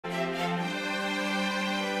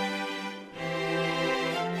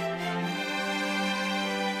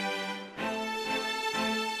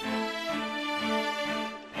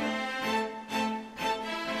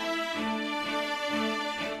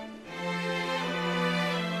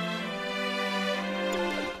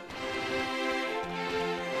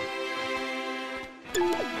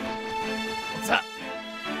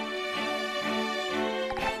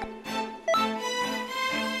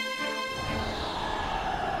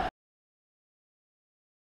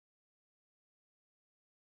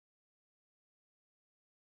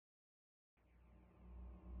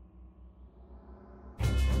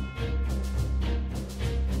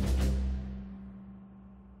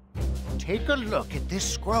Take a look at this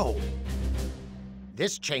scroll.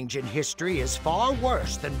 This change in history is far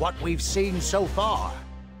worse than what we've seen so far.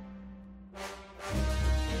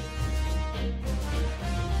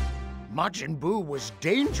 Majin Buu was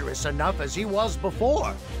dangerous enough as he was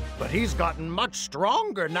before, but he's gotten much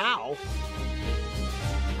stronger now.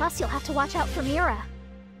 Plus, you'll have to watch out for Mira.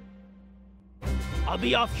 I'll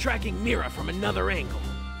be off tracking Mira from another angle.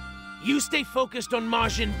 You stay focused on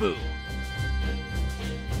Majin Buu.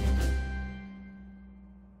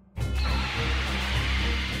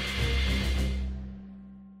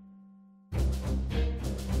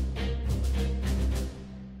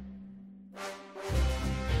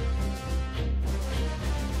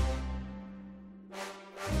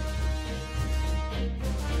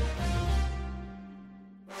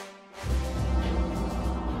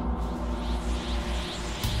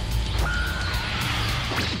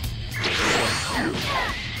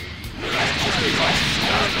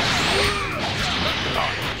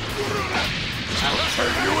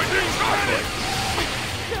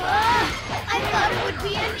 I thought it would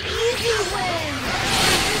be an easy win!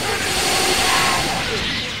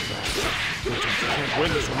 Can't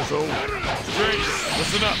win this on his own. Stranger,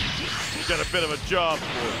 listen up. You've got a bit of a job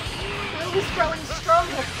for us. Buu is growing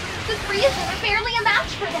stronger. The three of them are barely a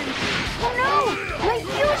match for them. Oh no! My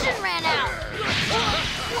fusion ran out!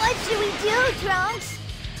 What should we do, Trunks?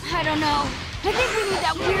 I don't know. I think we need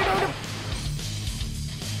that weirdo to...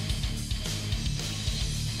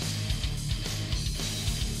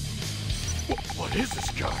 What is this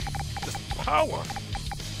guy? This power?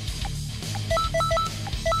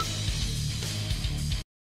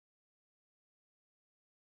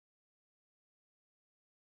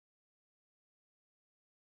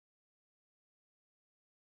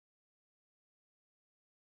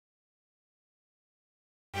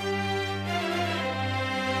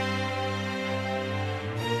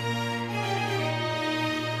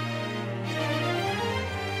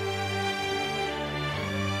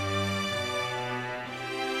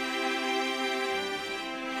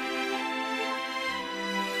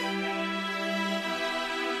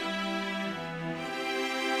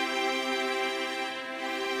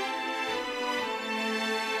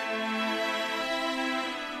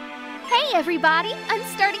 Hey everybody! I'm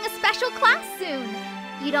starting a special class soon!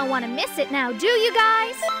 You don't want to miss it now, do you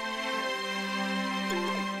guys?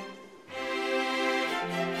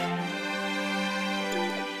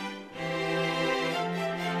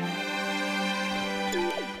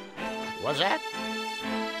 Was that?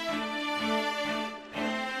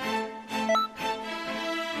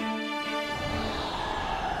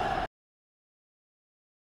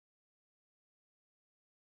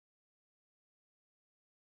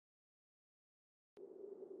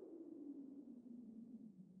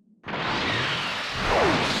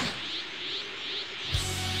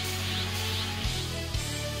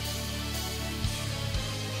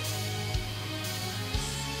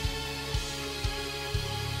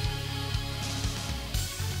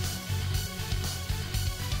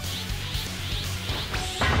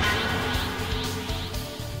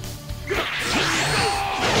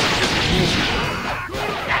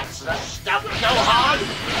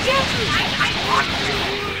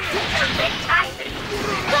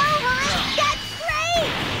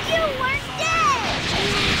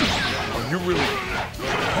 You really...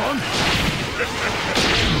 Huh?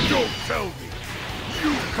 Don't tell me!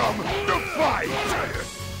 You come to fight!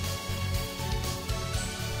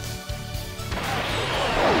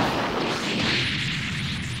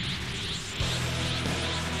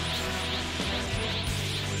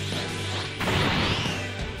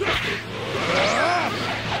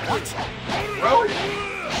 What? Broly?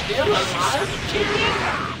 Still alive?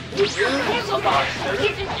 He's a monster,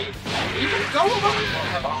 isn't he? Even Gohan will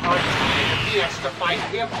have a hard time if he has to fight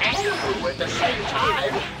him and Buu at the same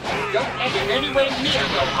time. Don't let him anywhere near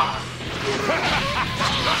Gohan.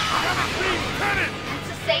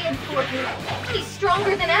 It's a Saiyan for you. He's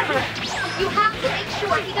stronger than ever. You have to make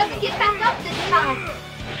sure he doesn't get back up this time.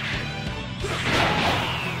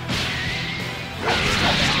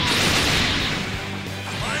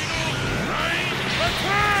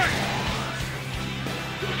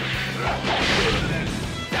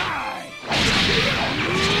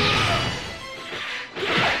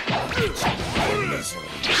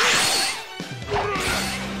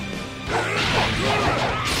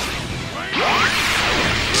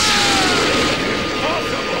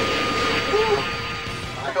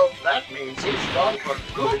 I hope that means he's gone for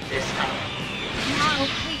good this time. Now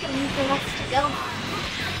we can leave the rest to go.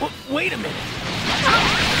 Wait a minute.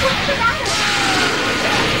 What's the matter?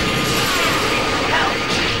 Help!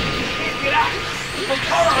 You can't get out!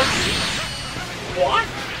 What?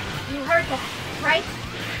 You heard that, right?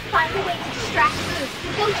 Find a way to distract Buu,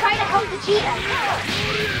 and go try to help Vegeta.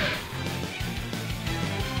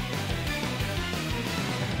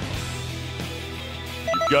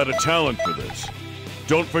 You've got a talent for this.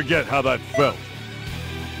 Don't forget how that felt.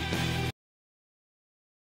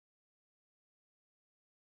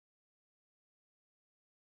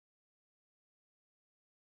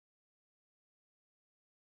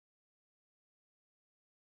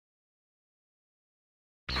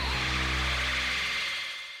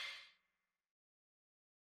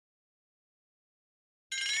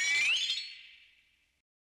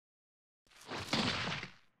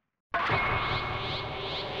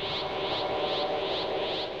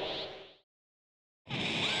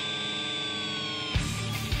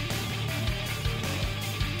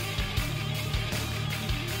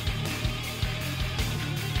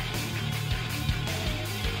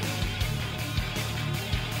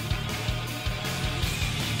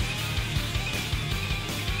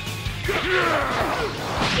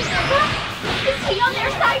 Is he on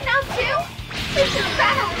their side now too? This is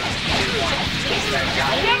bad. He's that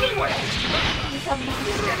guy anyway. He's a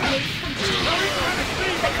monster made from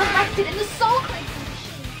genes that collected in the soul cleansing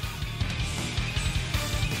machine.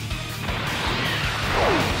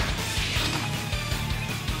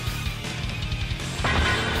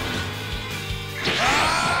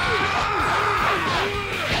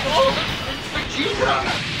 Oh, it's Vegeta.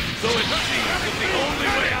 So it seems that the only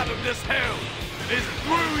way out of this hell is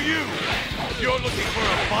through you. If you're looking for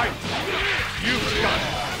a fight, you've got it.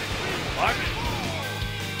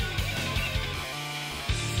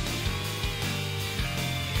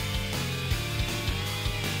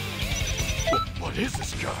 What is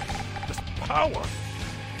this guy? This power?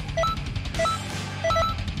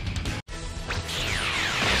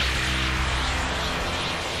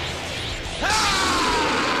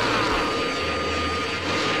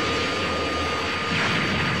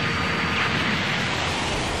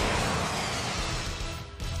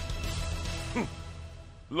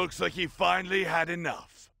 Looks like he finally had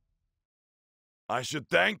enough. I should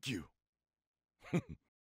thank you.